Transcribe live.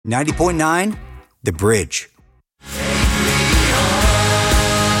90.9 The Bridge.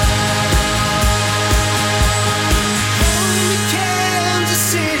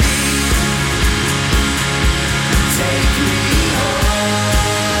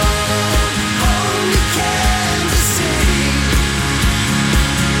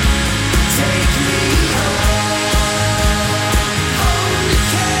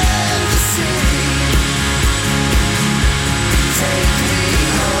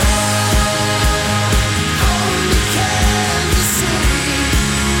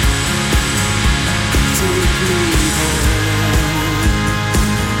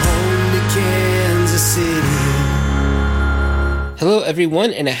 Hello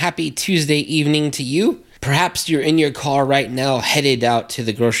everyone, and a happy Tuesday evening to you. Perhaps you're in your car right now headed out to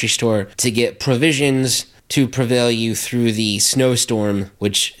the grocery store to get provisions to prevail you through the snowstorm,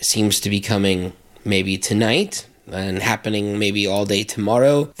 which seems to be coming maybe tonight and happening maybe all day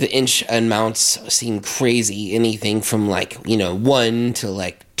tomorrow. The inch amounts seem crazy, anything from 1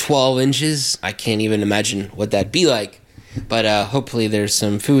 to 12 inches. I can't even imagine what that'd be like. But hopefully there's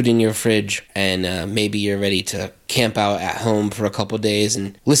some food in your fridge, and maybe you're ready to camp out at home for a couple days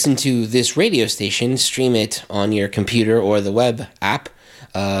and listen to this radio station, stream it on your computer or the web app,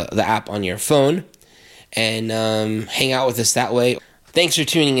 the app on your phone, and hang out with us that way. Thanks for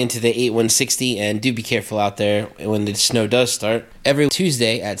tuning into the 8160, and do be careful out there when the snow does start. Every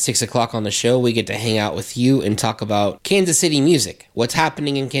Tuesday at 6 o'clock on the show, we get to hang out with you and talk about Kansas City music. What's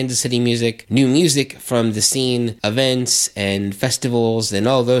happening in Kansas City music, new music from the scene, events and festivals and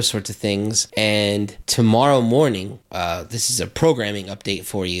all those sorts of things. And tomorrow morning, this is a programming update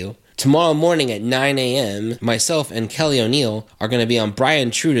for you. Tomorrow morning at 9 a.m., myself and Kelly O'Neill are going to be on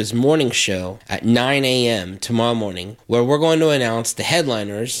Brian Truda's morning show at 9 a.m. tomorrow morning, where we're going to announce the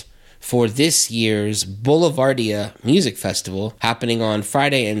headliners for this year's Boulevardia Music Festival, happening on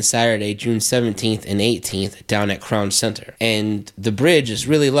Friday and Saturday, June 17th and 18th, down at Crown Center. And The Bridge is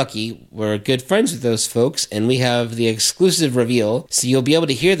really lucky. We're good friends with those folks, and we have the exclusive reveal, so you'll be able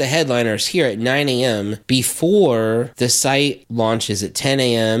to hear the headliners here at 9 a.m. before the site launches at 10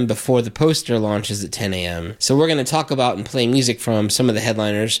 a.m., before the poster launches at 10 a.m. So we're going to talk about and play music from some of the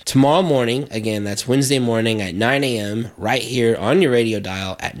headliners tomorrow morning. Again, that's Wednesday morning at 9 a.m., right here on your radio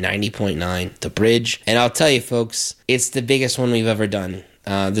dial at 90.9 The Bridge. And I'll tell you folks, it's the biggest one we've ever done.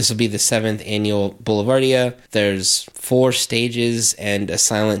 This will be the 7th annual Boulevardia. There's 4 stages and a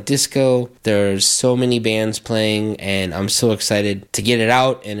silent disco. There's so many bands playing, and I'm so excited to get it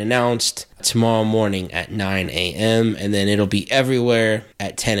out and announced tomorrow morning at 9 a.m. And then it'll be everywhere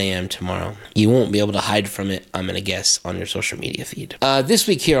at 10 a.m. tomorrow. You won't be able to hide from it, I'm going to guess, on your social media feed. This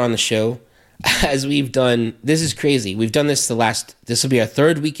week here on the show, as we've done, this is crazy. We've done this this will be our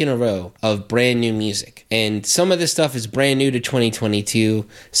 3rd week in a row of brand new music. And some of this stuff is brand new to 2022.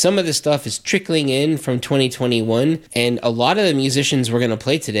 Some of this stuff is trickling in from 2021. And a lot of the musicians we're going to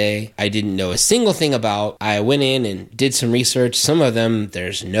play today, I didn't know a single thing about. I went in and did some research. Some of them,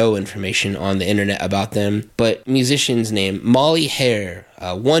 there's no information on the internet about them. But musicians named Molly Hare,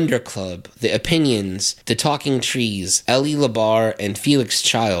 Wonder Club, The Opinions, The Talking Trees, Ellie LeBar, and Felix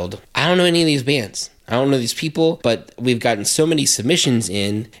Child. I don't know any of these bands. I don't know these people, but we've gotten so many submissions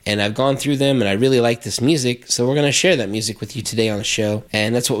in, and I've gone through them, and I really like this music, so we're going to share that music with you today on the show.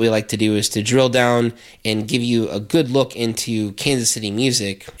 And that's what we like to do, is to drill down and give you a good look into Kansas City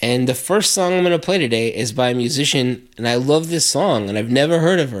music. And the first song I'm going to play today is by a musician, and I love this song, and I've never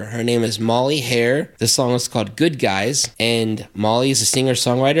heard of her. Her name is Molly Hare. The song is called Good Guys, and Molly is a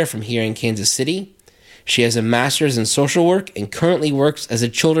singer-songwriter from here in Kansas City. She has a master's in social work and currently works as a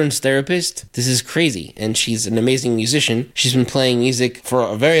children's therapist. This is crazy, and she's an amazing musician. She's been playing music for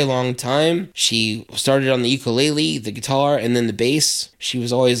a very long time. She started on the ukulele, the guitar, and then the bass. She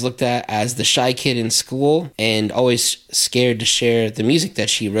was always looked at as the shy kid in school and always scared to share the music that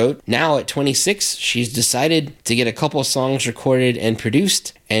she wrote. Now at 26, she's decided to get a couple songs recorded and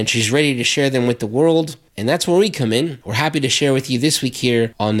produced, and she's ready to share them with the world. And that's where we come in. We're happy to share with you this week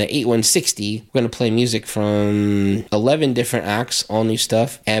here on the 8160. We're going to play music from 11 different acts, all new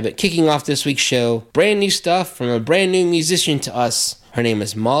stuff. But kicking off this week's show, brand new stuff from a brand new musician to us. Her name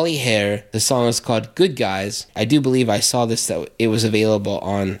is Molly Hare. The song is called Good Guys. I do believe I saw this, that it was available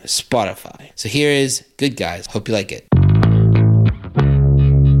on Spotify. So here is Good Guys. Hope you like it.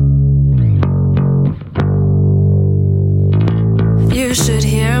 You should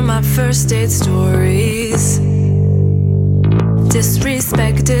hear my first date stories.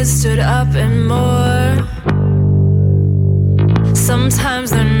 Disrespected, stood up and more.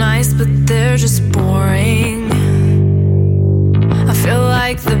 Sometimes they're nice, but they're just boring. I feel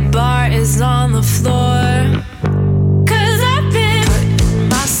like the bar is on the floor. 'Cause I've been putting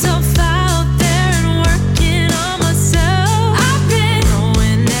myself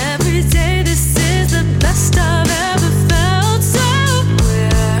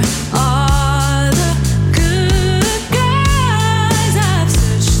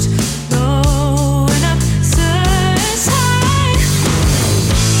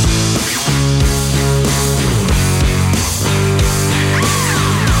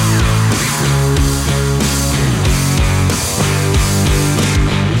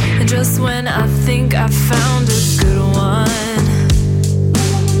Just when I think I found a good one,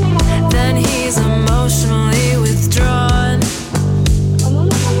 then he's emotionally withdrawn.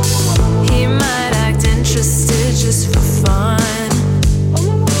 He might act interested just for fun,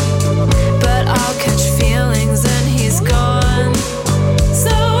 but I'll catch feelings and he's gone. So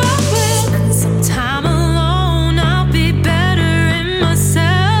I will spend some time alone. I'll be better in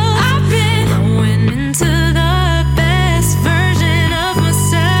myself. I've been growing into the best version of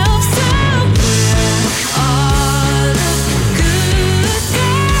myself. So where are the good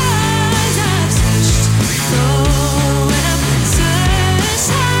guys? I've searched low and I've searched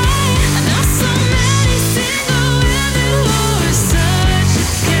high. I know so many single women who are such a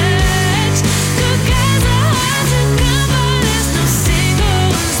catch. Good guys are hard to come, but there's no single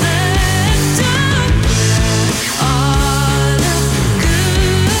ones left. Oh, where are the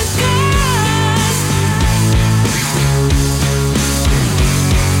good guys?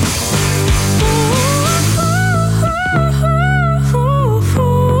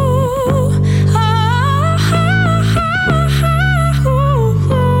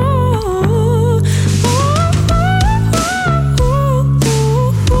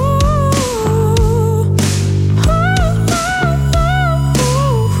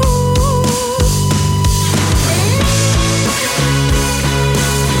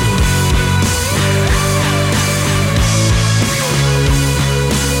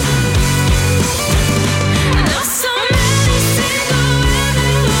 I know so many single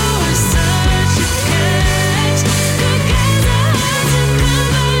women who are such a catch. Good guys are hard to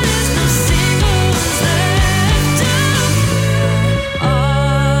come, but there's no single ones left. Oh,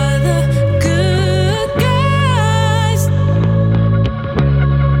 are the good guys?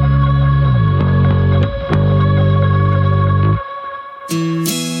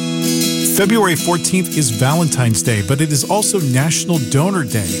 February 14th is Valentine's Day, but it is also National Donor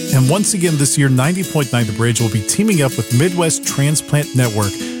Day. And once again this year, 90.9 The Bridge will be teaming up with Midwest Transplant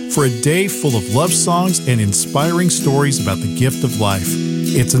Network for a day full of love songs and inspiring stories about the gift of life.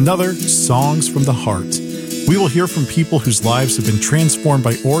 It's another Songs from the Heart. We will hear from people whose lives have been transformed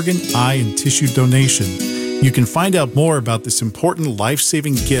by organ, eye, and tissue donation. You can find out more about this important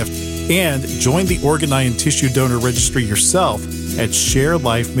life-saving gift and join the Organ, Eye, and Tissue Donor Registry yourself at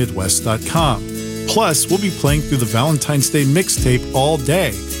sharelifemidwest.com. Plus, we'll be playing through the Valentine's Day mixtape all day.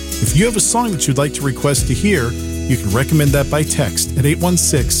 If you have a song that you'd like to request to hear, you can recommend that by text at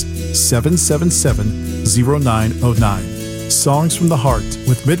 816-777-0909. Songs from the Heart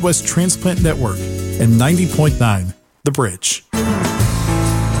with Midwest Transplant Network and 90.9 The Bridge.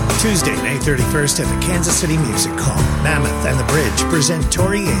 Tuesday, May 31st at the Kansas City Music Hall. Mammoth and The Bridge present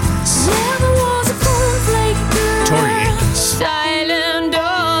Tori Amos. Tori Amos.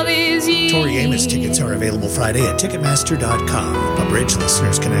 Tori Amos tickets are available Friday at Ticketmaster.com. But Bridge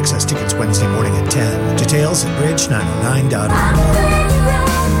listeners can access tickets Wednesday morning at 10. Details at bridge909.org.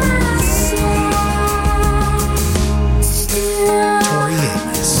 Tori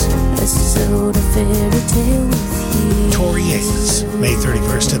Amos. Tori Amos, May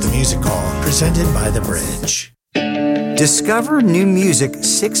 31st at the Music Hall, presented by The Bridge. Discover new music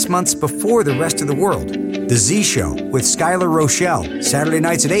 6 months before the rest of the world. The Z Show with Skylar Rochelle, Saturday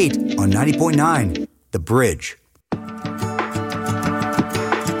nights at 8 on 90.9 The Bridge.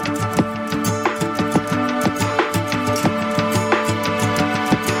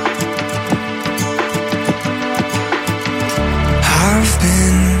 I've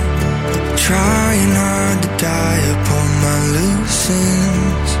been trying hard to tie up all my loose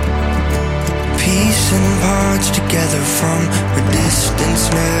ends, piecing parts together from a distance.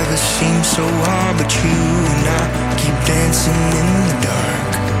 Never seemed so hard, but you and I keep dancing in the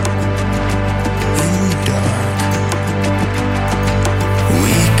dark. In the dark,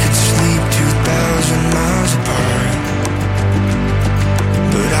 we could sleep 2,000 miles apart,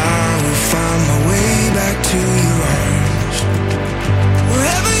 but I will find my way back to your arms.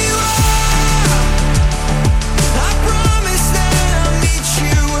 Wherever you are, I promise that I'll meet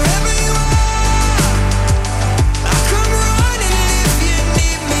you. Wherever you are, I'll come running if you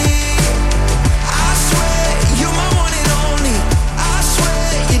need me. I swear you're my one and only. I swear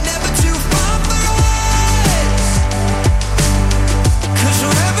you're never too far for us. 'Cause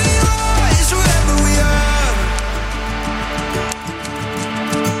wherever you are is wherever we are.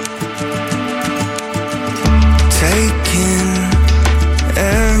 Taking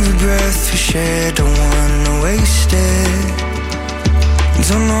every breath we share, don't wanna waste it.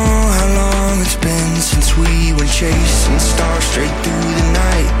 Don't know how long it's been since we went chasing stars straight through the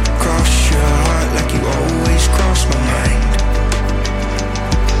night. Cross your heart like you always cross my mind.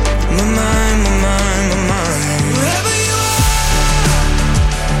 My mind, my mind, my mind. Wherever you are,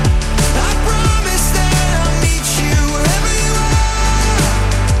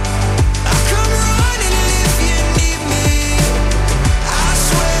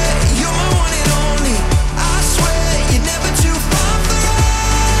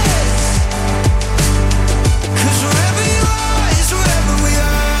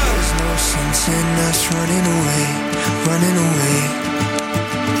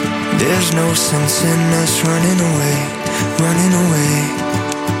 no sense in us running away, running away.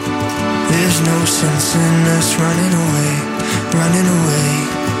 There's no sense in us running away, running away.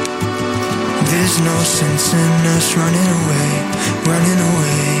 There's no sense in us running away, running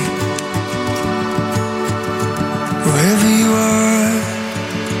away. Wherever you are,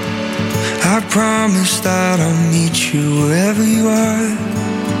 I promise that I'll meet you wherever you are.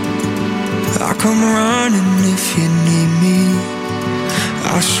 I'll come running if you need me.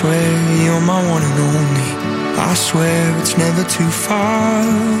 I swear you're my one and only. I swear it's never too far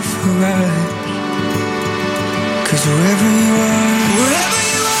for us. 'Cause wherever you are, wherever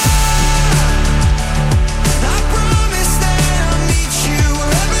you are, I promise that I'll meet you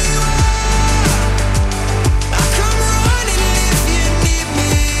wherever you are. I'll come running if you need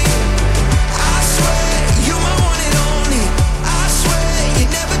me. I swear you're my one and only. I swear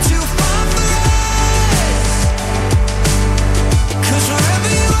you're never too far for us. 'Cause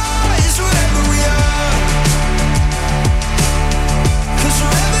wherever you are is wherever we are. 'Cause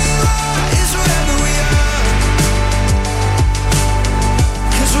wherever you are is wherever we are.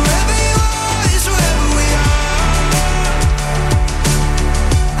 'Cause wherever you are is wherever we are.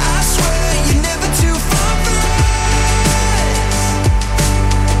 I swear you're never too far for us.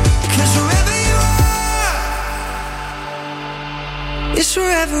 'Cause wherever you are is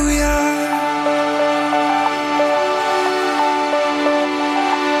wherever we are.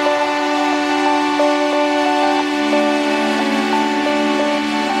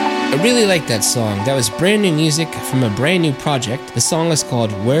 I really like that song. That was brand new music from a brand new project. The song is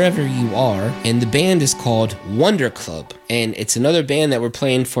called Wherever You Are, and the band is called Wonder Club. And it's another band that we're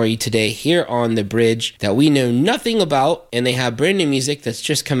playing for you today here on The Bridge that we know nothing about, and they have brand new music that's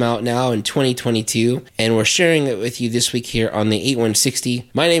just come out now in 2022, and we're sharing it with you this week here on the 8160.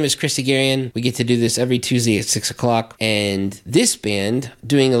 My name is Chris Agarian. We get to do this every Tuesday at 6 o'clock, and this band,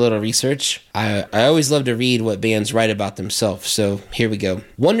 doing a little research, I always love to read what bands write about themselves, so here we go.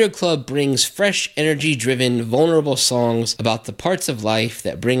 Wonder Club brings fresh, energy-driven, vulnerable songs about the parts of life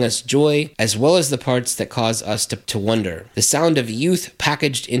that bring us joy, as well as the parts that cause us to wonder. The sound of youth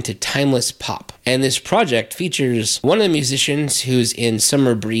packaged into timeless pop. And this project features one of the musicians who's in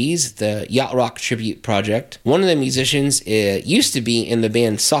Summer Breeze, the yacht rock tribute project. One of the musicians used to be in the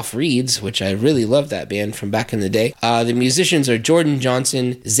band Soft Reeds, which I really love that band from back in the day. The musicians are Jordan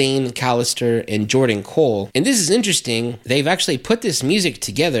Johnson, Zane Callister, and Jordan Cole. And this is interesting. They've actually put this music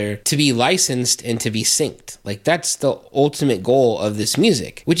together to be licensed and to be synced. Like, that's the ultimate goal of this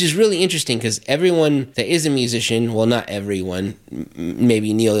music, which is really interesting because everyone that is a musician, well, not everyone,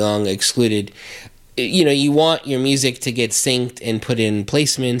 maybe Neil Young excluded, you know, you want your music to get synced and put in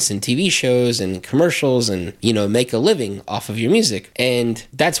placements and TV shows and commercials and, you know, make a living off of your music. And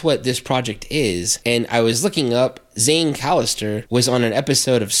that's what this project is. And I was looking up, Zane Callister was on an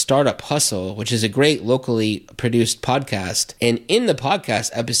episode of Startup Hustle, which is a great locally produced podcast. And in the podcast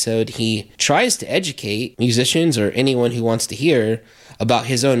episode, he tries to educate musicians or anyone who wants to hear about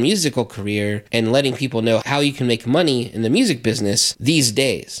his own musical career and letting people know how you can make money in the music business these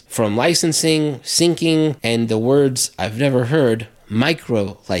days, from licensing, syncing, and the words I've never heard,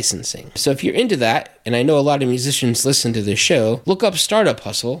 micro licensing. So if you're into that, and I know a lot of musicians listen to this show, look up Startup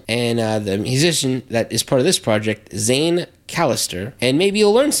Hustle, and the musician that is part of this project, Zane Callister, and maybe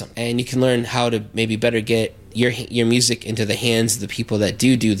you'll learn something, and you can learn how to maybe better get your music into the hands of the people that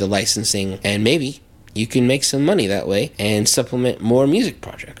do the licensing, and maybe you can make some money that way and supplement more music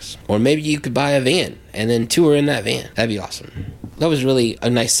projects. Or maybe you could buy a van and then tour in that van. That'd be awesome. That was really a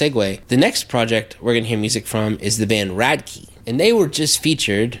nice segue. The next project we're going to hear music from is the band Radkey. And they were just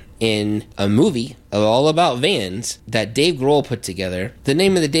featured in a movie all about vans that Dave Grohl put together. The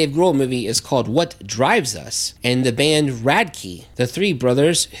name of the Dave Grohl movie is called What Drives Us, and the band Radkey, the three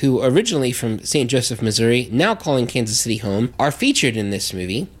brothers who originally from St. Joseph, Missouri, now calling Kansas City home, are featured in this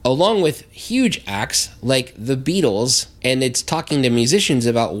movie, along with huge acts like the Beatles, and it's talking to musicians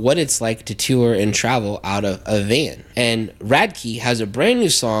about what it's like to tour and travel out of a van. And Radkey has a brand new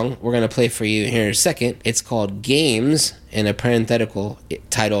song we're going to play for you here in a second. It's called Games, and a parenthetical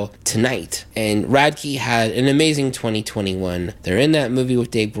title, Tonight. And Radkey had an amazing 2021. They're in that movie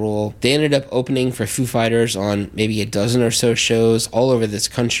with Dave Grohl. They ended up opening for Foo Fighters on maybe a dozen or so shows all over this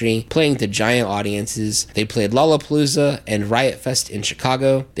country, playing to giant audiences. They played Lollapalooza and Riot Fest in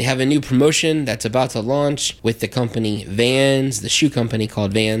Chicago. They have a new promotion that's about to launch with the company Vans, the shoe company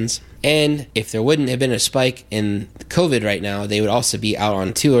called Vans. And if there wouldn't have been a spike in COVID right now, they would also be out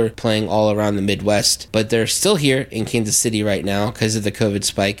on tour playing all around the Midwest. But they're still here in Kansas City right now because of the COVID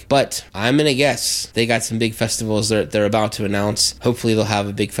spike. But I'm going to guess they got some big festivals they're about to announce. Hopefully they'll have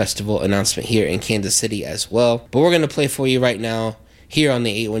a big festival announcement here in Kansas City as well. But we're going to play for you right now. here on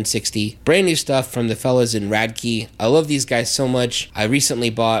the 8160. Brand new stuff from the fellas in Radkey. I love these guys so much. I recently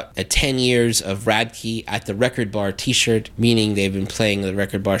bought a 10 years of Radkey at the Record Bar t-shirt, meaning they've been playing the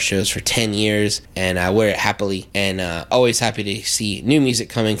Record Bar shows for 10 years, and I wear it happily, and always happy to see new music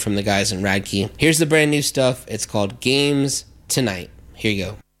coming from the guys in Radkey. Here's the brand new stuff. It's called Games Tonight. Here you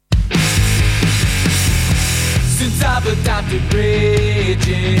go. Since I've adopted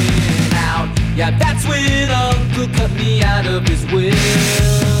raging out, yeah, that's when Uncle cut me out of his will.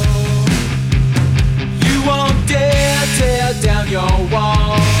 You won't dare tear down your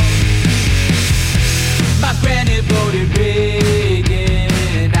wall. My granny voted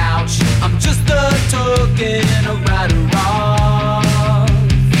Reagan, ouch. I'm just a token of right or wrong.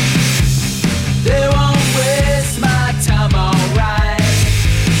 They won't waste my time, alright.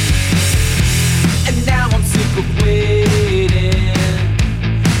 And now I'm sick of waiting.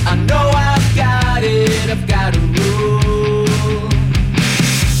 I know I've got it, I've got a rule.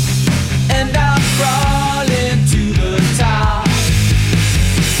 And I'm crawling to the top.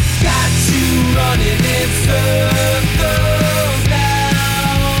 Got you running in circles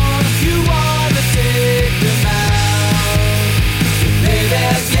now. If you wanna take them out, play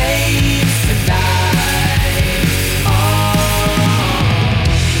their games tonight. Oh,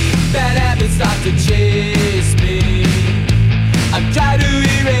 bad habits start to chase me. I've tried to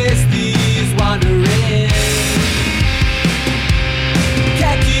erase these wandering.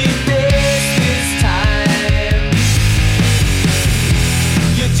 Can't keep this time.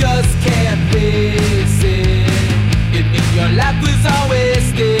 You just can't face it. It means your life was all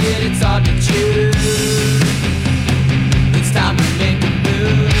wasted. It's hard to choose. It's time to make a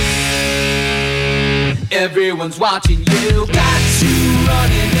move. Everyone's watching you. Got you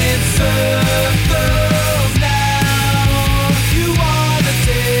running in circles now. You wanna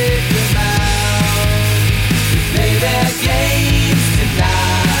take them out. Play their games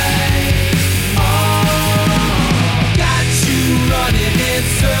tonight. Oh, got you running in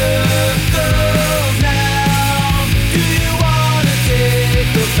circles now. Do you wanna take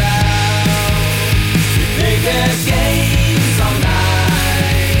them out? Play their games all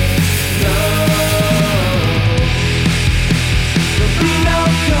night. No, there'll be no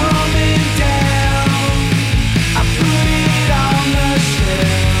coming down. I put it on the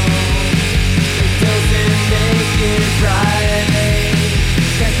shelf. It doesn't make it right.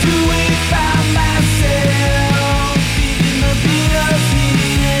 Can't do it by myself. Even the beat of heat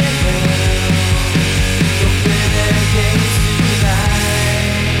and hell. Don't play their games tonight.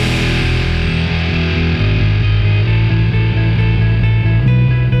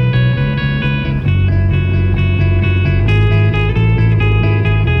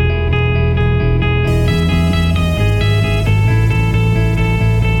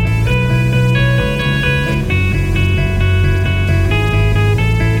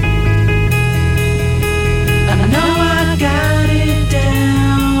 I know I got it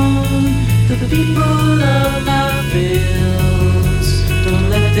down. The people of my fields, don't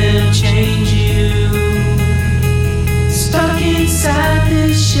let them change you. Stuck inside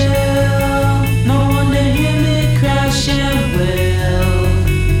this shell, no one to hear me crash and wail.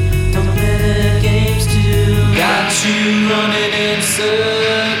 Don't play their games too. Got you running in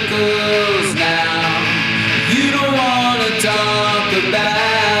circles now. You don't wanna talk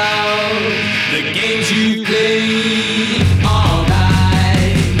about the games you play all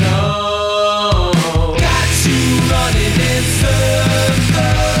night. No, got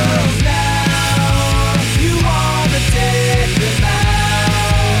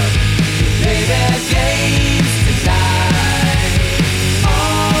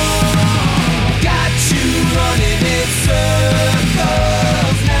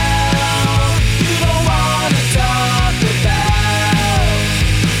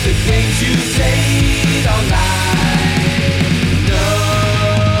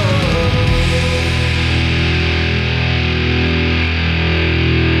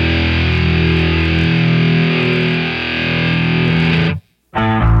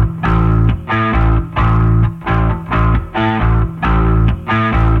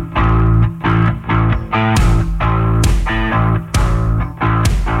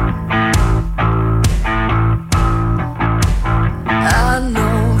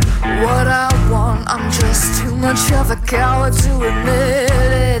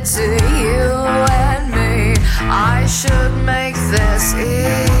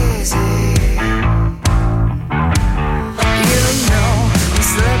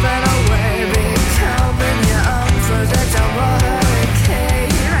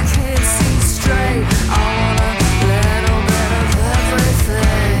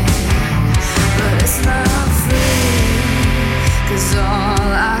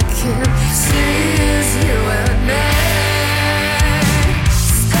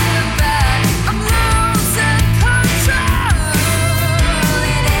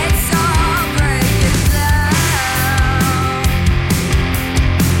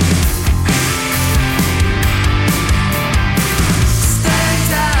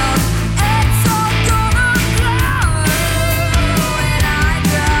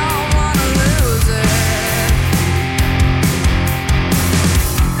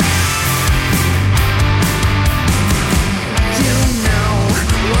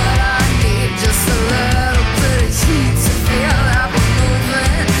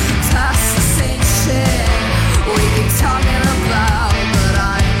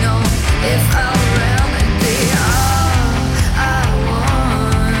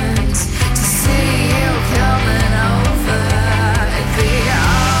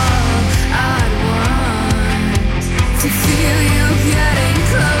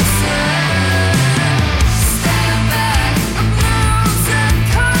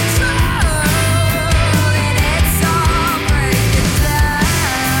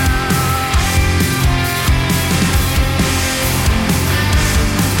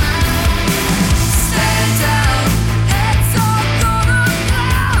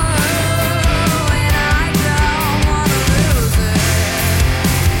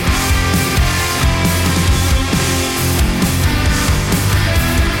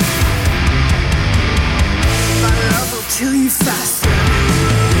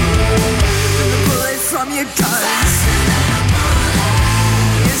your guns.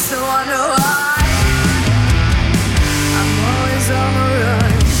 Used to wonder why I'm always on the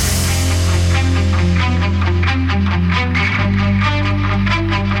run.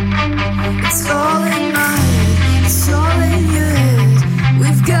 It's all in my head, it's all in your head.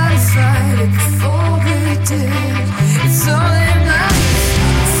 We've gotta fight it before we're dead. It's all in my head,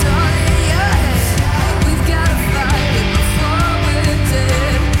 it's all in your head. We've gotta fight it before we're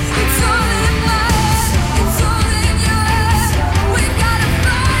dead. It's all in my head, it's all in your head. We've gotta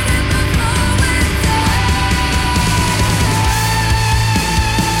fight it before we're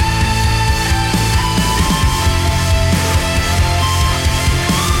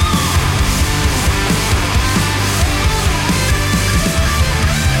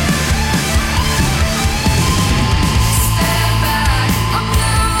Stand back, I'm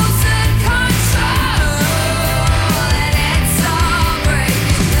losing control, and it's all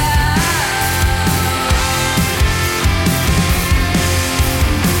breaking down.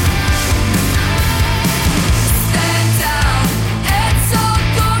 Stand down, it's all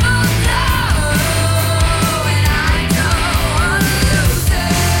gonna blow, and I know I'm losing.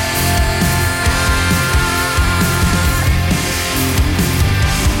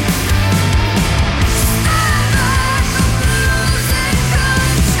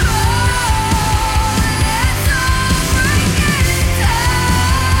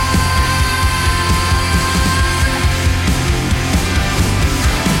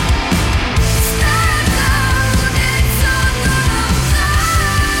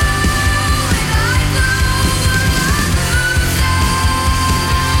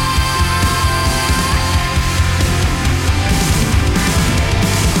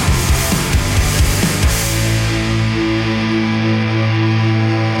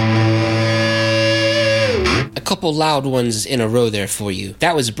 A couple loud ones in a row there for you.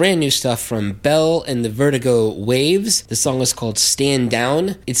 That was brand new stuff from Belle and the Vertigo Waves. The song is called Stand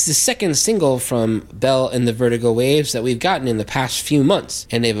Down. It's the second single from Belle and the Vertigo Waves that we've gotten in the past few months.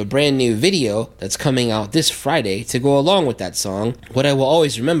 And they have a brand new video that's coming out this Friday to go along with that song. What I will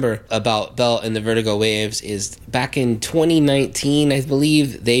always remember about Belle and the Vertigo Waves is back in 2019, I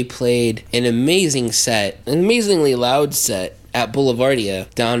believe, they played an amazing set, an amazingly loud set at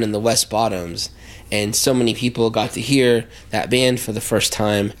Boulevardia down in the West Bottoms. And so many people got to hear that band for the first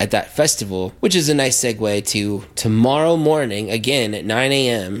time at that festival, which is a nice segue to tomorrow morning, again at 9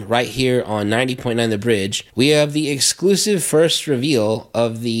 a.m., right here on 90.9 The Bridge. We have the exclusive first reveal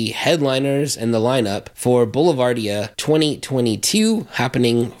of the headliners and the lineup for Boulevardia 2022,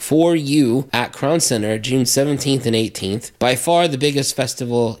 happening for you at Crown Center June 17th and 18th. By far the biggest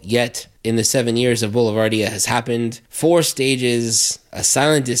festival yet in the 7 years of Boulevardia has happened. 4 stages, a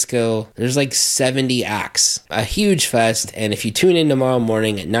silent disco. There's like 70 acts. A huge fest. And if you tune in tomorrow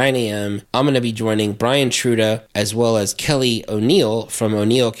morning at 9 a.m., I'm going to be joining Brian Truda as well as Kelly O'Neill from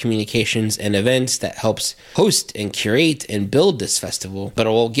O'Neill Communications and Events that helps host and curate and build this festival. But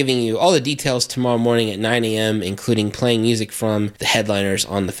I'll giving you all the details tomorrow morning at 9 a.m., including playing music from the headliners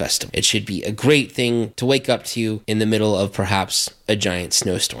on the festival. It should be a great thing to wake up to in the middle of perhaps a giant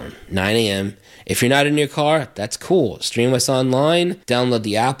snowstorm. 9 a.m. If you're not in your car, that's cool. Stream us online, download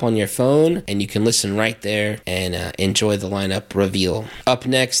the app on your phone, and you can listen right there and enjoy the lineup reveal. Up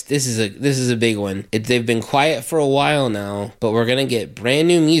next, this is a big one. They've been quiet for a while now, but we're gonna get brand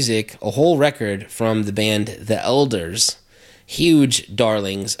new music, a whole record from the band The Elders. Huge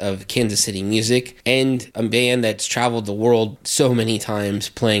darlings of Kansas City music, and a band that's traveled the world so many times,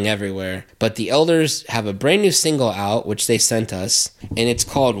 playing everywhere. But the Elders have a brand new single out, which they sent us, and it's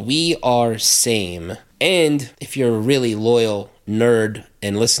called We Are Same. And if you're a really loyal nerd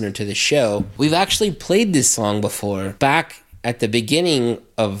and listener to the show, we've actually played this song before. Back at the beginning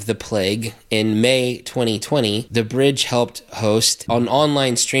of the plague in May 2020, The Bridge helped host an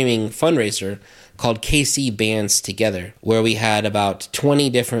online streaming fundraiser called KC Bands Together, where we had about 20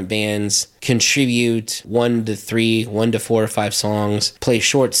 different bands contribute 1 to 3, 1 to 4 or 5 songs, play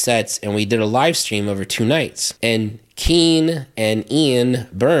short sets, and we did a live stream over 2 nights. And Keen and Ian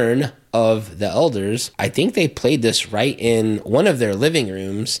Byrne of The Elders, I think they played this right in one of their living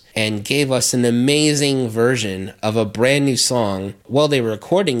rooms and gave us an amazing version of a brand new song. While they were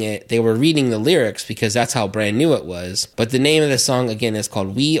recording it, they were reading the lyrics because that's how brand new it was. But the name of the song, again, is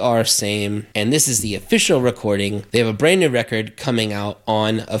called We Are Same, and this is the official recording. They have a brand new record coming out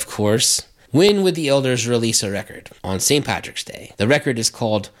on, of course, When would the Elders release a record? On St. Patrick's Day. The record is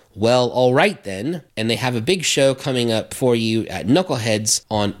called Well, Alright Then, and they have a big show coming up for you at Knuckleheads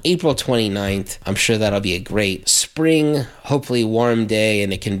on April 29th. I'm sure that'll be a great spring, hopefully warm day,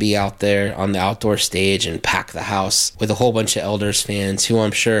 and it can be out there on the outdoor stage and pack the house with a whole bunch of Elders fans who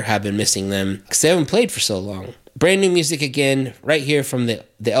I'm sure have been missing them because they haven't played for so long. Brand new music again, right here from the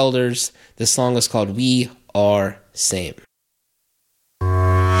Elders. The song is called We Are Same.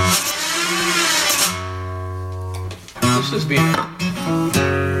 This is being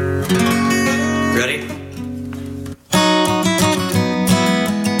ready.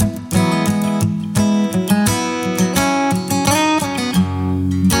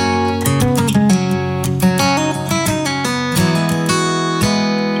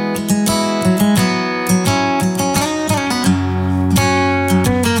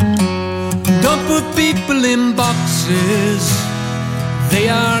 Don't put people in boxes. They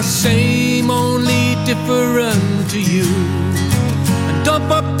are same, only different to you. And don't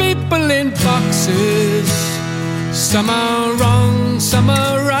put people in boxes. Some are wrong, some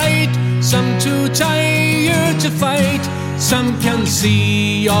are right. Some too tired to fight. Some can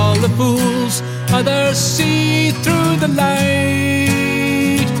see all the fools, others see through the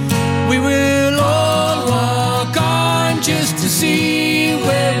light. We will all walk on just to see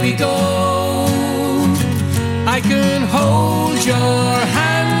where we go. I can hold your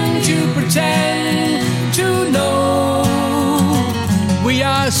hand to pretend to know we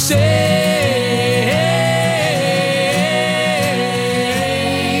are same.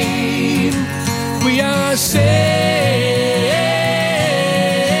 We are same.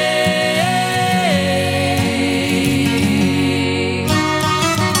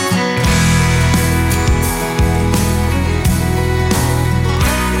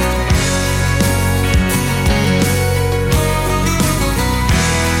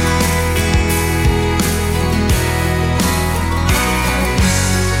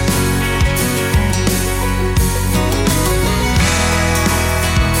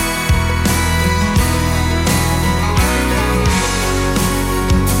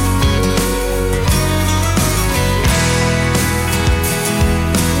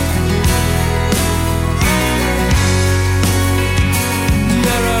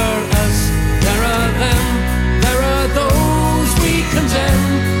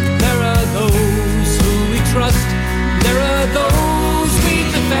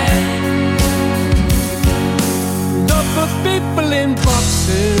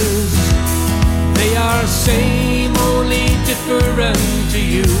 Same, only different to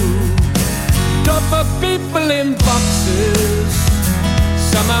you. Don't put people in boxes.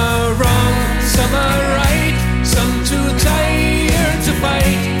 Some are wrong, some are right. Some too tired to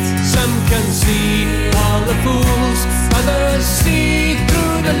fight. Some can see all the fools, others see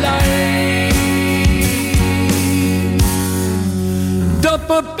through the light. Don't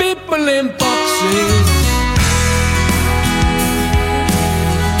put people in boxes.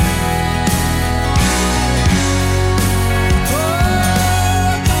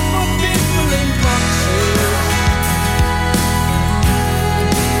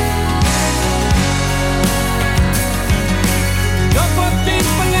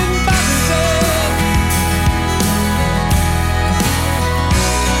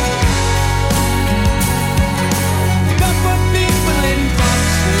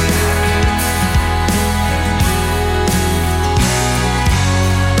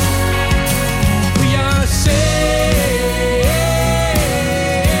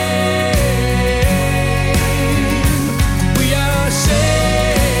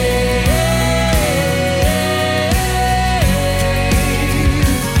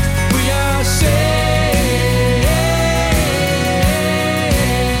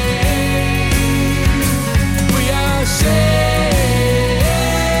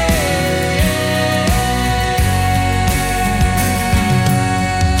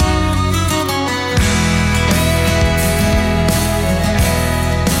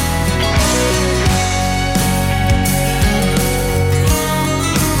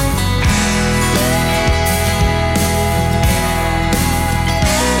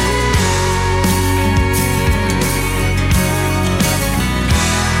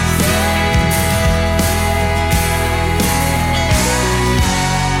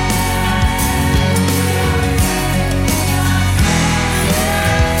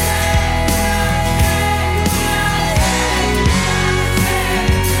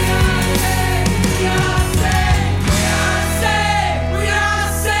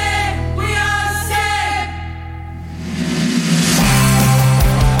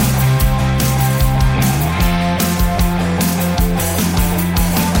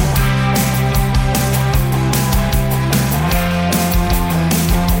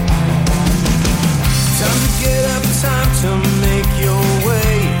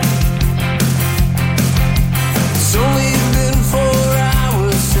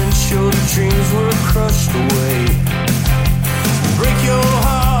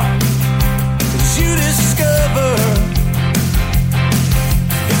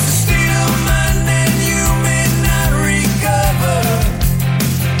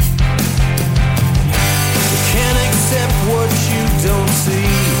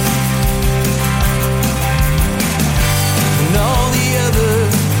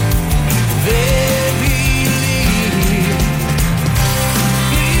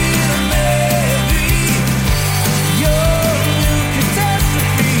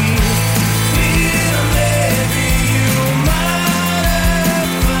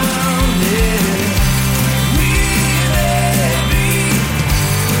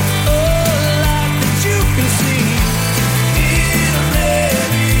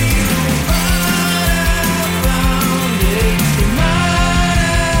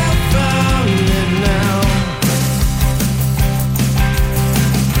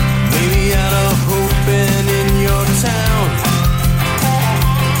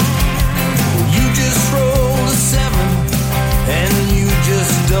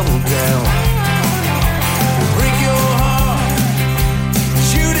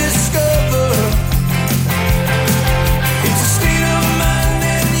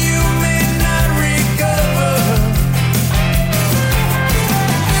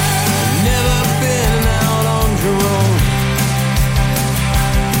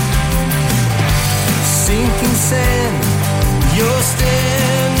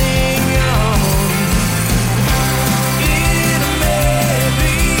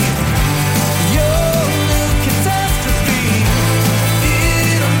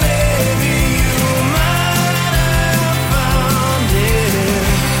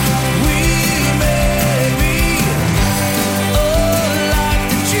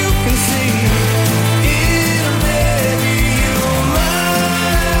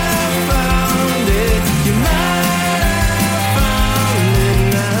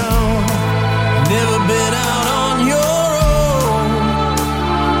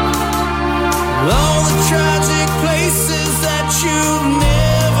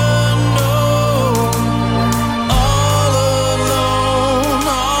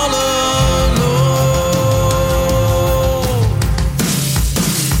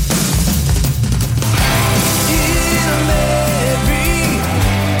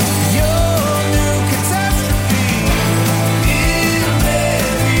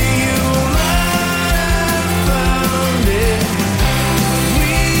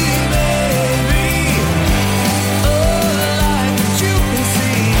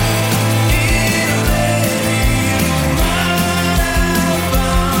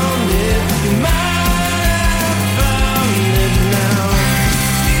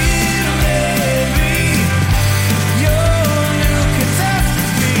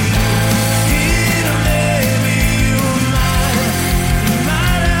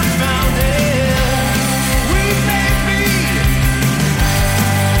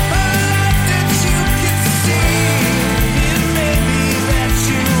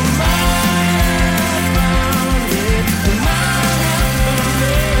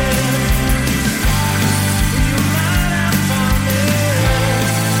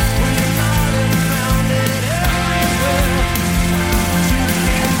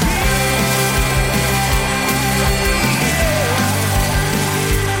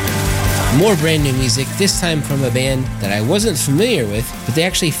 More brand new music, this time from a band that I wasn't familiar with, but they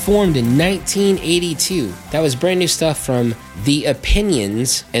actually formed in 1982. That was brand new stuff from The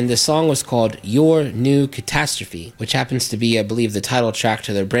Opinions, and the song was called Your New Catastrophe, which happens to be, I believe, the title track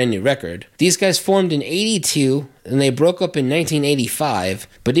to their brand new record. These guys formed in 82, and they broke up in 1985,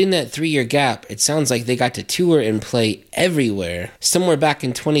 but in that 3-year gap, it sounds like they got to tour and play everywhere. Somewhere back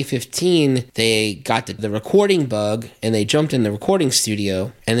in 2015, they got the recording bug, and they jumped in the recording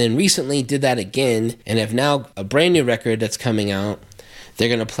studio, and then recently did that again, and have now a brand new record that's coming out. They're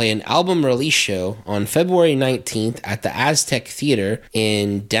going to play an album release show on February 19th at the Aztec Theater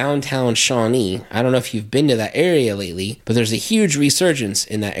in downtown Shawnee. I don't know if you've been to that area lately, but there's a huge resurgence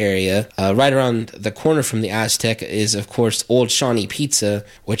in that area. Right around the corner from the Aztec is, of course, Old Shawnee Pizza,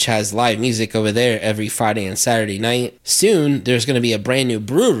 which has live music over there every Friday and Saturday night. Soon, there's going to be a brand new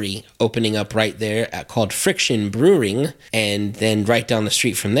brewery opening up right there called Friction Brewing, and then right down the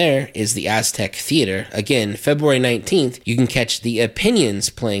street from there is the Aztec Theater. Again, February 19th, you can catch The Opinions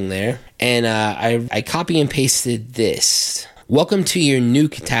playing there, and I copy and pasted this. Welcome to Your New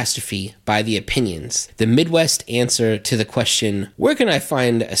Catastrophe by The Opinions, the Midwest answer to the question, where can I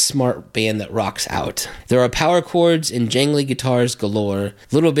find a smart band that rocks out? There are power chords and jangly guitars galore,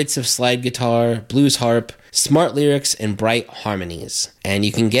 little bits of slide guitar, blues harp, smart lyrics, and bright harmonies. And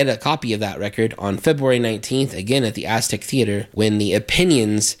you can get a copy of that record on February 19th, again at the Aztec Theater, when The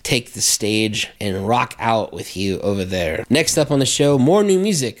Opinions take the stage and rock out with you over there. Next up on the show, more new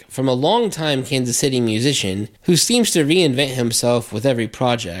music from a longtime Kansas City musician who seems to reinvent himself with every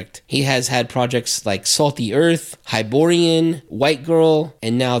project. He has had projects like Salty Earth, Hyborian, White Girl,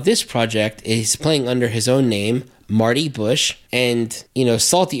 and now this project is playing under his own name, Marty Bush. And, you know,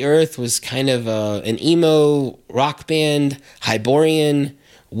 Salty Earth was kind of an emo rock band. Hyborian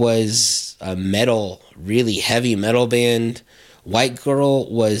was a metal, really heavy metal band. White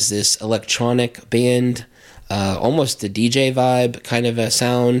Girl was this electronic band, almost a DJ vibe kind of a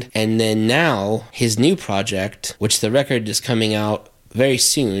sound. And then now his new project, which the record is coming out very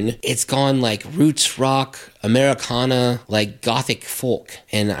soon, it's gone like roots rock, Americana, like gothic folk,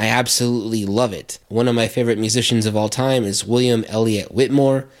 and I absolutely love it. One of my favorite musicians of all time is William Elliott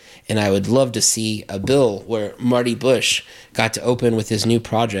Whitmore, and I would love to see a bill where Marty Bush got to open with his new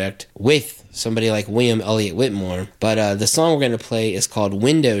project with somebody like William Elliott Whitmore. But the song we're going to play is called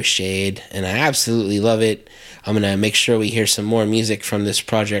Window Shade, and I absolutely love it. I'm going to make sure we hear some more music from this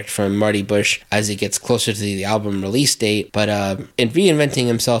project from Marty Bush as it gets closer to the album release date. But in reinventing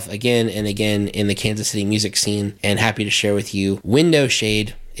himself again and again in the Kansas City music scene, and happy to share with you Window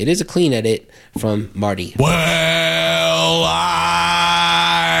Shade. It is a clean edit from Marty. Well, I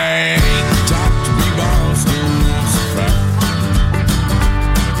talked to me Boston, that's a fact.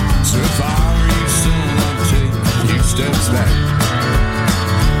 So if I read soon, I'll take a few steps back.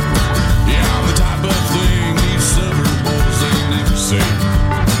 Yeah, I'm the type of thing these suburb boys, they never say.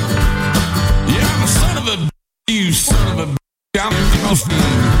 Yeah, I'm a son of a you son of a I'm your fiend.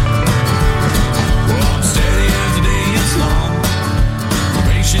 Well, I'm steady as the day is long.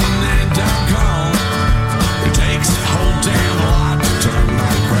 Probationnet.com. It takes a whole damn lot to turn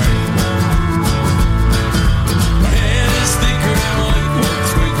my crank. My head is thicker than a liquid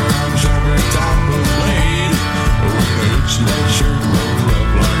squeaker. I'm sharper than top of a blade. When I hit you, that shirt roll up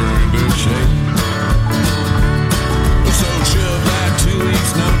like a window shade. So shove that 2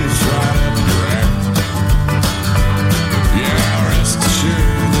 weeks notice right up your ass. Yeah, rest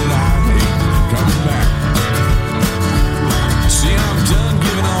assured that I ain't coming back. See, I'm done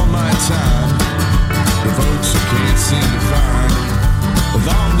giving all my time to folks who can't seem to find with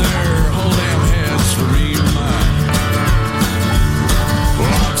all their whole damn heads for me or mine.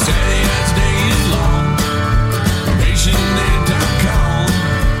 Well, I'm steady as day is long. Probationnet.com.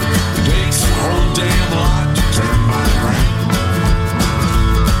 It takes a whole damn lot to turn my crank.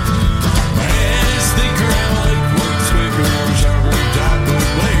 My head is thicker and my liquid squeaker. I'm sharper than top of a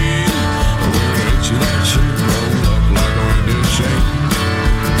blade. We're gonna hit you that shirt roll up like a window shade.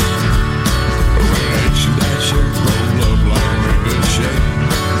 We're gonna hit you that shirt roll up like a window shade.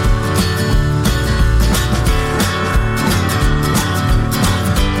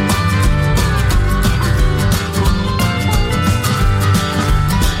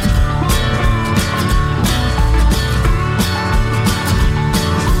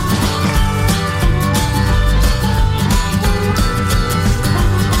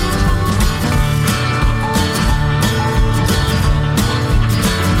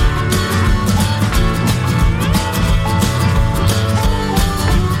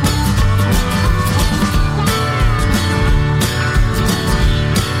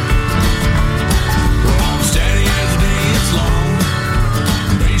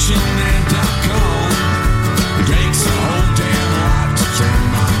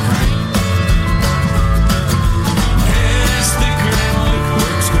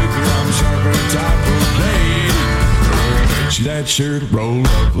 sure to roll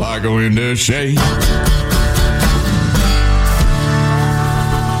up like a window shade.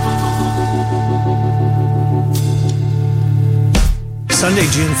 Sunday,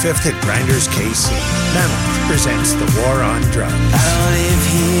 June 5th at Grinders KC. Mammoth presents The War on Drugs. I don't live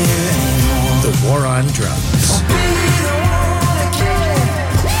here anymore. The War on Drugs.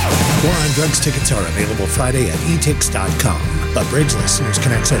 War on Drugs tickets are available Friday at etix.com. But Bridge listeners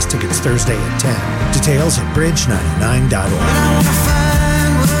can access tickets Thursday at 10. Details at bridge99.org.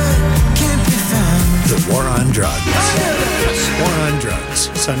 The War on Drugs. War on Drugs.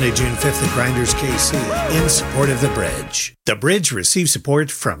 Sunday, June 5th at Grinders KC in support of The Bridge. The Bridge receives support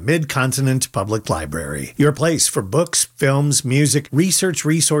from Mid-Continent Public Library, your place for books, films, music, research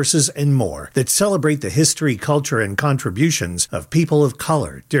resources, and more that celebrate the history, culture, and contributions of people of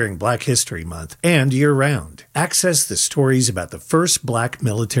color during Black History Month and year-round. Access the stories about the first Black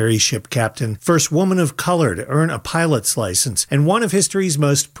military ship captain, first woman of color to earn a pilot's license, and one of history's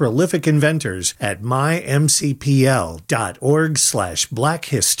most prolific inventors at mymcpl.org/Black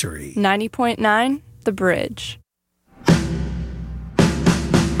History. 90.9 The Bridge.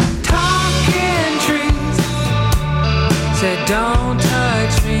 Talking trees said don't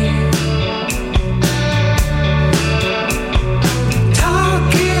touch me.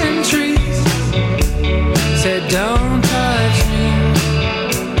 Talking trees said don't touch me.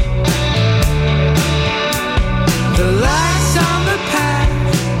 The lights on the path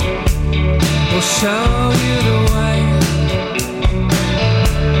will show you the way.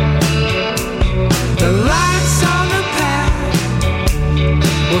 The lights on the path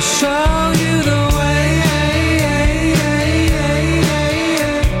will show you the way.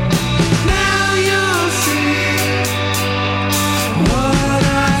 Now you'll see what I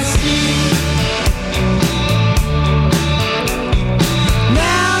see.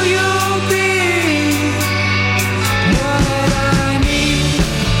 Now you'll be what I need.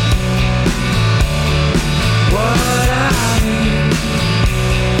 What I need.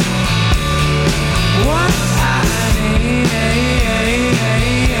 What I need.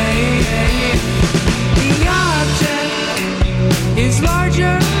 The object is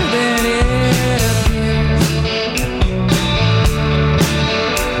larger than it appears.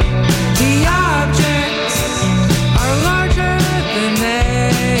 The objects are larger than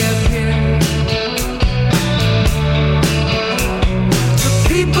they appear. The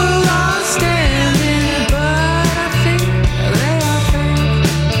people are standing, but I think they are fake.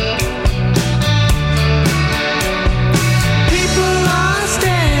 People are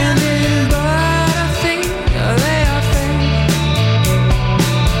standing, but I think they are fake.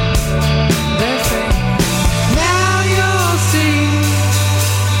 They're fake. Now you'll see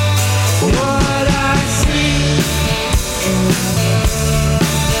what I see.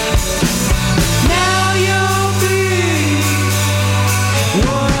 Now you'll be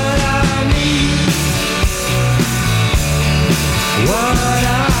what I need. What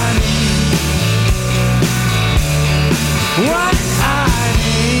I need. What I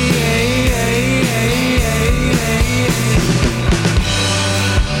need.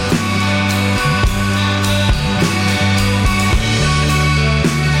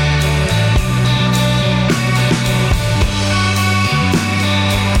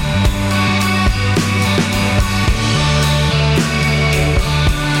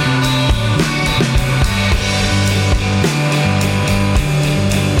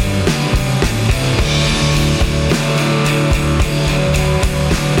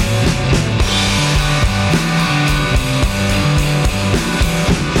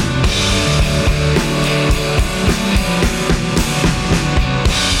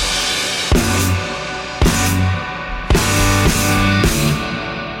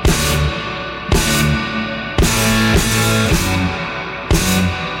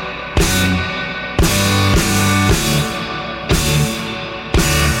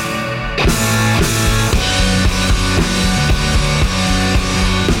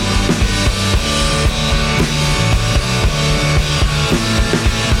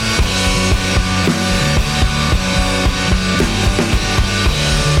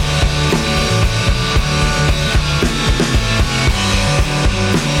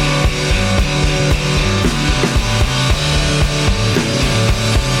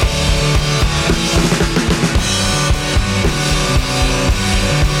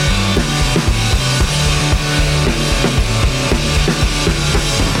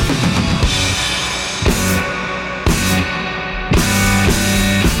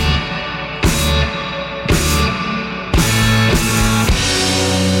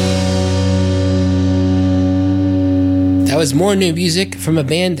 That was more new music from a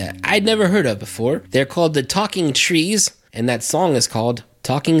band that I'd never heard of before. They're called The Talking Trees. and that song is called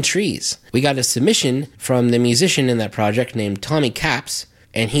Talking Trees. We got a submission from the musician in that project named Tommy Caps,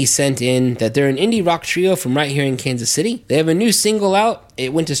 and he sent in that they're an indie rock trio from right here in Kansas City. They have a new single out.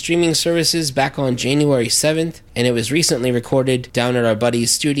 It went to streaming services back on January 7th, and it was recently recorded down at our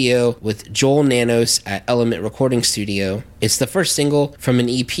buddy's studio with Joel Nanos at Element Recording Studio. It's the first single from an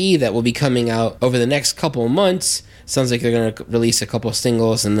EP that will be coming out over the next couple of months. Sounds like they're going to release a couple of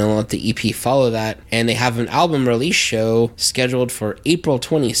singles and then let the EP follow that. And they have an album release show scheduled for April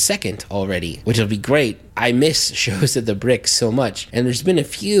 22nd already, which will be great. I miss shows at the Brick so much. And there's been a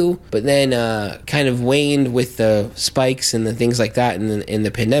few, but then kind of waned with the spikes and the things like that in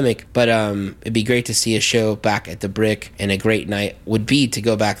the pandemic. But it'd be great to see a show back at the Brick, and a great night would be to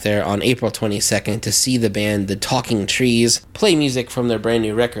go back there on April 22nd to see the band The Talking Trees play music from their brand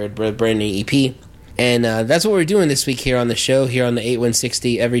new record, their brand new EP. And that's what we're doing this week here on the show, here on the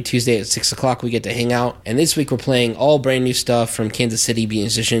 8160. Every Tuesday at 6 o'clock we get to hang out. And this week we're playing all brand new stuff from Kansas City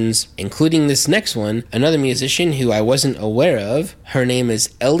musicians, including this next one, another musician who I wasn't aware of. Her name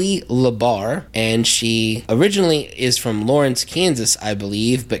is Ellie Labar, and she originally is from Lawrence, Kansas, I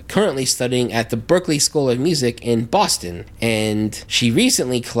believe, but currently studying at the Berklee School of Music in Boston. And she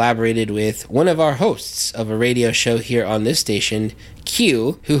recently collaborated with one of our hosts of a radio show here on this station,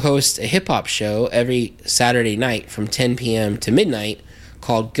 Q, who hosts a hip-hop show every Saturday night from 10 p.m. to midnight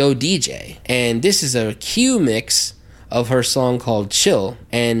called Go DJ. And this is a Q mix of her song called Chill.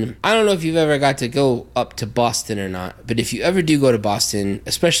 And I don't know if you've ever got to go up to Boston or not, but if you ever do go to Boston,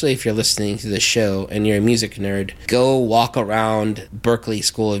 especially if you're listening to the show and you're a music nerd, go walk around Berklee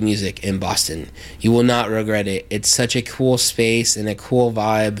School of Music in Boston. You will not regret it. It's such a cool space and a cool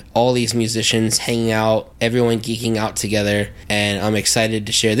vibe. All these musicians hanging out, everyone geeking out together, and I'm excited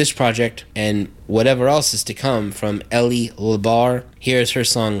to share this project and whatever else is to come from Ellie Labar. Here's her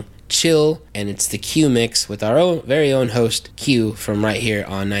song Chill, and it's the Q mix with our own very own host Q from right here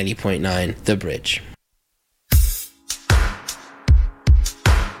on 90.9 The Bridge.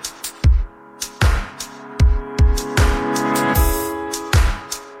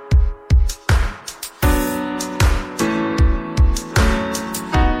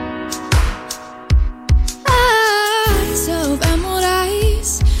 Eyes of emerald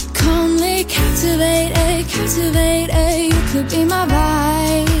eyes, calmly captivate, you could be my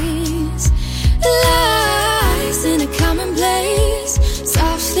vice. Lies in a commonplace,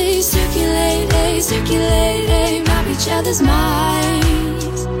 softly circulate, map each other's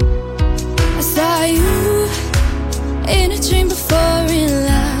minds. I saw you in a dream before in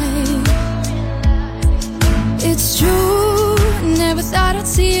life. It's true, never thought I'd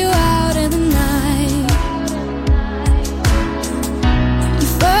see you out in the night. You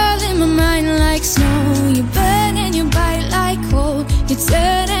fall in my mind like snow, you burn and you bite like cold. You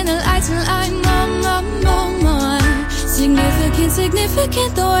turn and the lights and I'm more.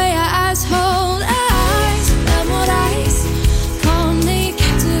 Significant the way our eyes hold. Eyes, emerald eyes, calmly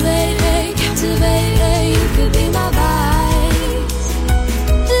captivate, you could be my vice.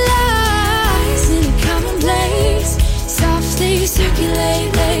 Lies in a commonplace, softly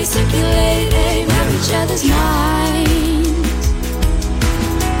circulate, map each other's minds.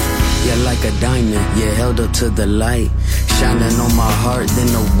 You're like a diamond, you're held up to the light, shining on my heart, then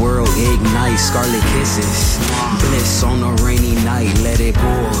the world ignites. Scarlet kisses, bliss on a rainy night, let it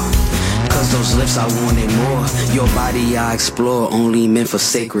pour. Cause those lips I wanted more. Your body I explore, only meant for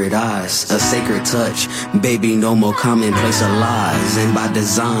sacred eyes. A sacred touch, baby, no more commonplace of lies. And by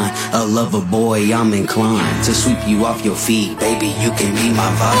design, a lover boy, I'm inclined to sweep you off your feet, baby, you can be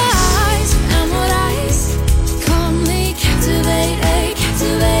my vice. Eyes, emerald eyes, calmly captivate,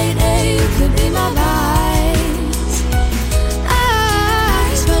 you could be my vice.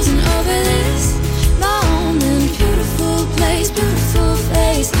 Eyes frozen over this moment, beautiful place, beautiful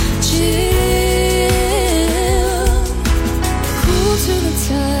face. Chill, cool to the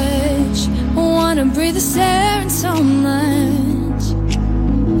touch, wanna breathe the air and so much.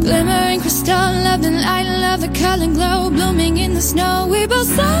 Glimmering crystal, love the light, love the color glow, blooming in the snow, we both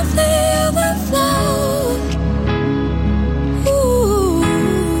softly overflow.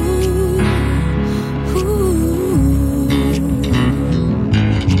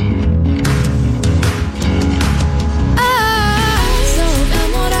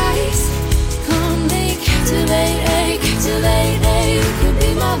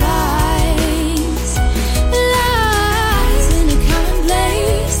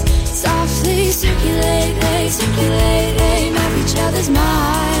 Circulate, map each other's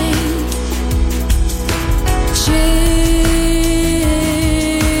minds.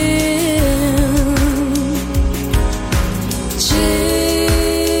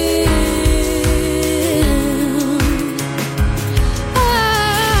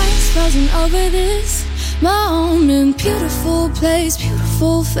 wasn't over this moment. Beautiful place,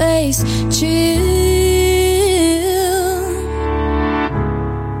 beautiful face, chill.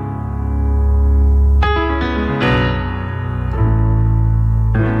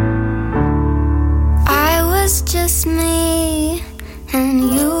 I was just me,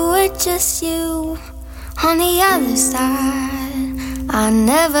 and you were just you. On the other side, I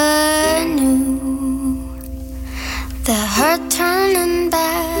never knew the hurt turning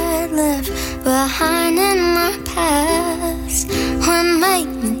bad left behind in my past would make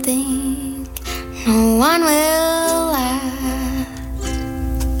me think no one will last.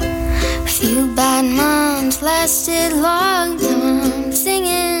 Few bad months lasted long. Now I'm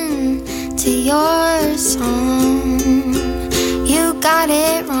singing to your song. You got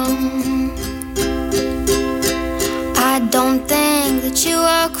it wrong. I don't think that you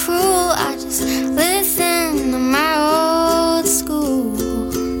are cruel. I just listen to my old school.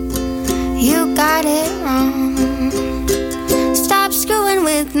 You got it wrong. Stop screwing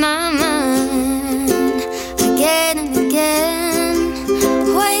with my mind again and again,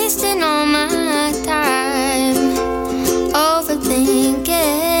 wasting all my time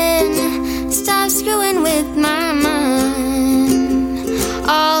overthinking. Stop screwing with my mind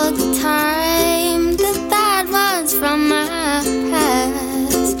all of the time. The bad ones from my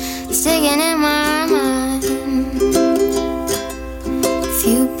past sticking in my mind.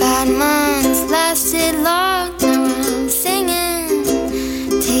 Few bad months lasted long. Now I'm singing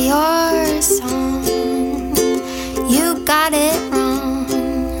to your song. You got it wrong.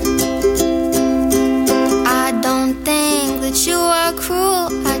 I don't think that you are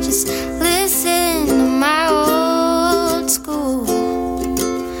cruel. I just listen to my old school.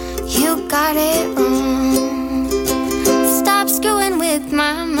 You got it wrong. Stop screwing with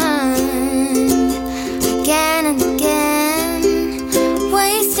my mind again and again,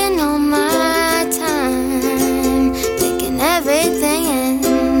 wasting all my time thinking everything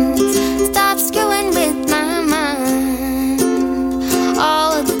ends. Stop screwing with my mind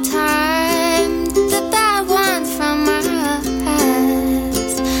all of the time. The bad ones from my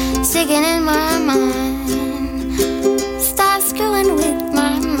past sticking in my mind. Stop screwing with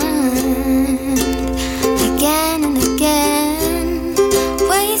my mind again and again,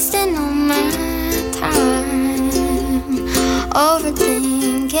 wasting all my time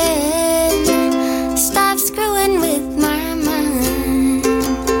overthinking. Stop screwing with my mind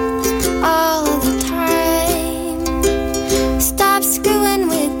all of the time. Stop screwing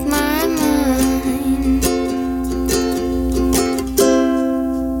with my mind.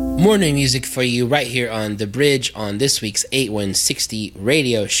 More new music for you right here on The Bridge on this week's 8160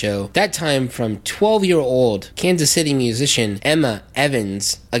 radio show. That time from 12-year-old Kansas City musician Emma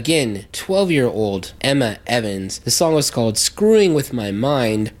Evans. Again, 12-year-old Emma Evans. The song was called Screwing With My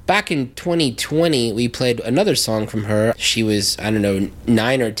Mind. Back in 2020, we played another song from her. She was,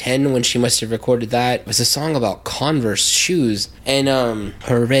 9 or 10 when she must have recorded that. It was a song about Converse shoes and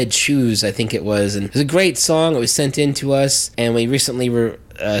her red shoes, I think it was. And it was a great song. It was sent in to us, and we recently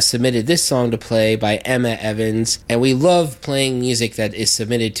submitted this song to play by Emma Evans, and we love playing music that is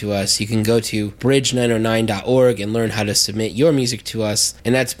submitted to us. You can go to bridge909.org and learn how to submit your music to us,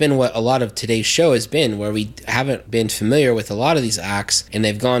 and that's been what a lot of today's show has been, where we haven't been familiar with a lot of these acts, and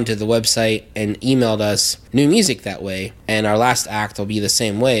they've gone to the website and emailed us new music that way. And our last act will be the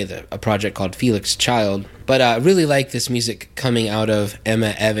same way, a project called Felix Child. But I really like this music coming out of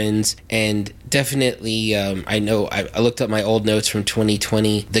Emma Evans, and definitely, I know I looked up my old notes from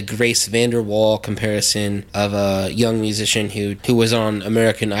 2020, the Grace VanderWaal comparison of a young musician who was on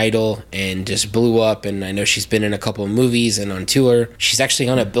American Idol and just blew up, and I know she's been in a couple of movies and on tour. She's actually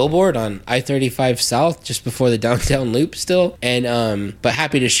on a billboard on I-35 South just before the downtown loop still, and but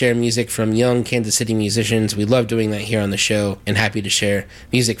happy to share music from young Kansas City musicians. We love doing that here on the show, and happy to share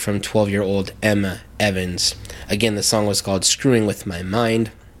music from 12-year-old Emma Evans. Again, the song was called Screwing With My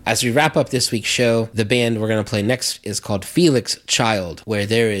Mind. As we wrap up this week's show, the band we're going to play next is called Felix Child, where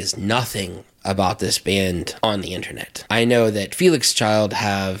there is nothing about this band on the internet. I know that Felix Child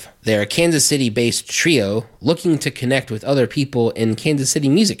they're a Kansas City-based trio looking to connect with other people in Kansas City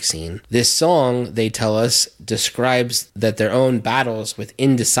music scene. This song, they tell us, describes that their own battles with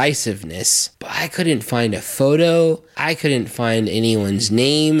indecisiveness, but I couldn't find a photo. I couldn't find anyone's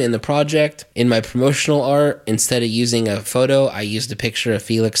name in the project. In my promotional art, instead of using a photo, I used a picture of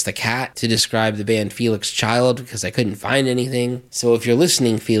Felix the cat to describe the band Felix Child because I couldn't find anything. So if you're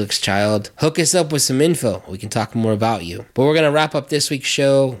listening, Felix Child, hook hook us up with some info. We can talk more about you. But we're going to wrap up this week's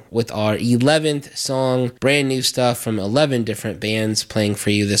show with our 11th song, brand new stuff from 11 different bands playing for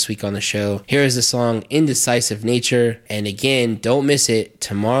you this week on the show. Here is the song Indecisive Nature. And again, don't miss it.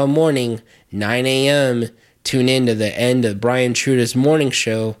 Tomorrow morning, 9 a.m., tune in to the end of Brian Truda's morning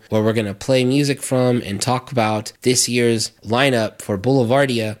show, where we're going to play music from and talk about this year's lineup for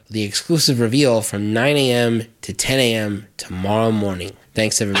Boulevardia, the exclusive reveal from 9 a.m. to 10 a.m. tomorrow morning.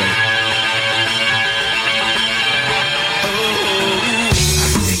 Thanks, everybody.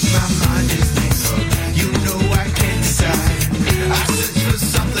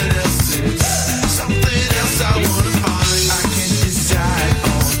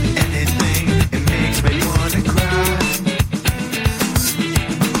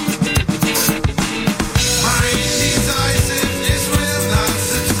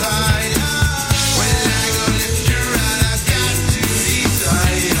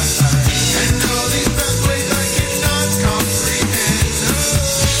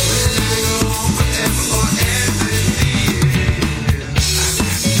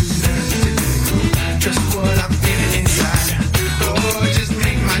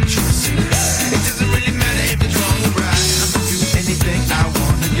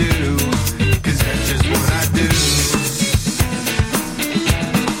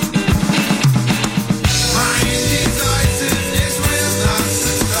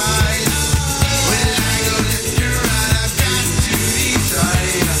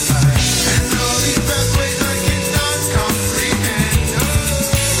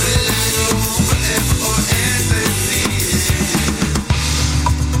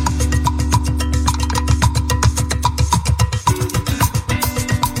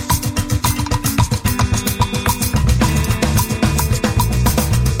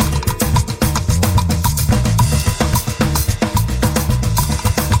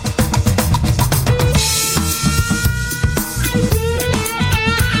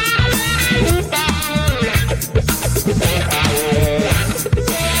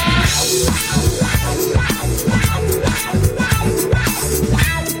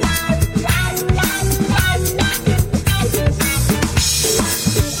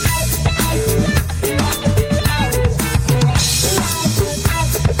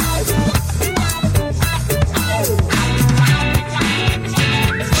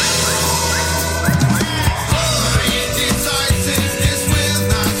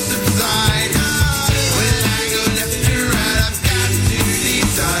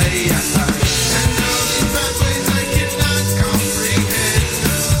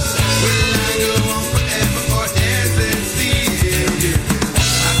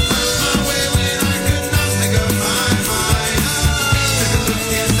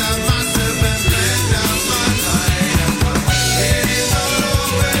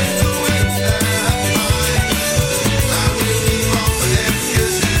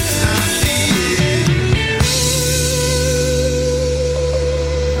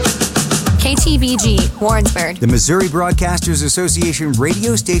 KTBG, Warrensburg. The Missouri Broadcasters Association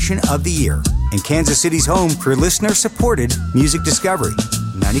Radio Station of the Year, and Kansas City's home for listener-supported music discovery.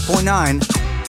 90.9